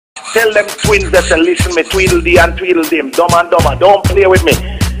Tell them twins that listen me, Tweedledee and Tweedledee, dumb and dumber. Don't play with me.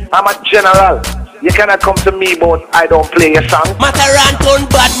 I'm a general. You cannot come to me but I don't play your song. Matterhorn town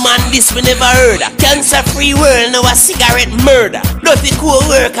bad man, this we never heard. Cancer free world, now a cigarette murder. Dirty cool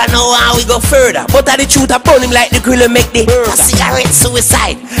work and now how we go further. But the truth I burn him like the grill and make the a cigarette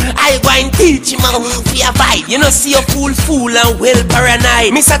suicide. I go and teach him how to avoid. You know see a fool and well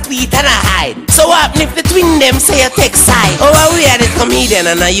paranoid. Miss a tweet and a hide. So what if the twin them say a text side? Oh we are the comedian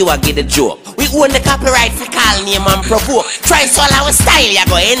and now you a get the joke. We own the copyright for call name and provoke. Try swallow our style, you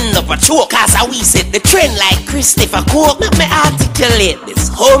go end up a choke. Cause we set the trend like Christopher Coke. Make me articulate this,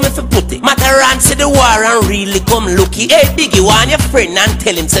 how me fi put it. Matterhorn see the war and really come looky. Hey Biggie, want your friend and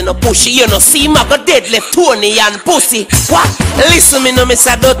tell him say no pushy. You know see him a go dead left Tony and pussy. What? Listen me no miss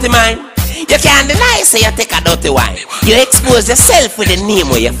a dirty mind. You can't deny say you take a dirty wine. You expose yourself with the name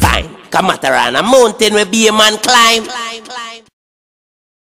where you find. Cause Matterhorn a mountain where be a man climb.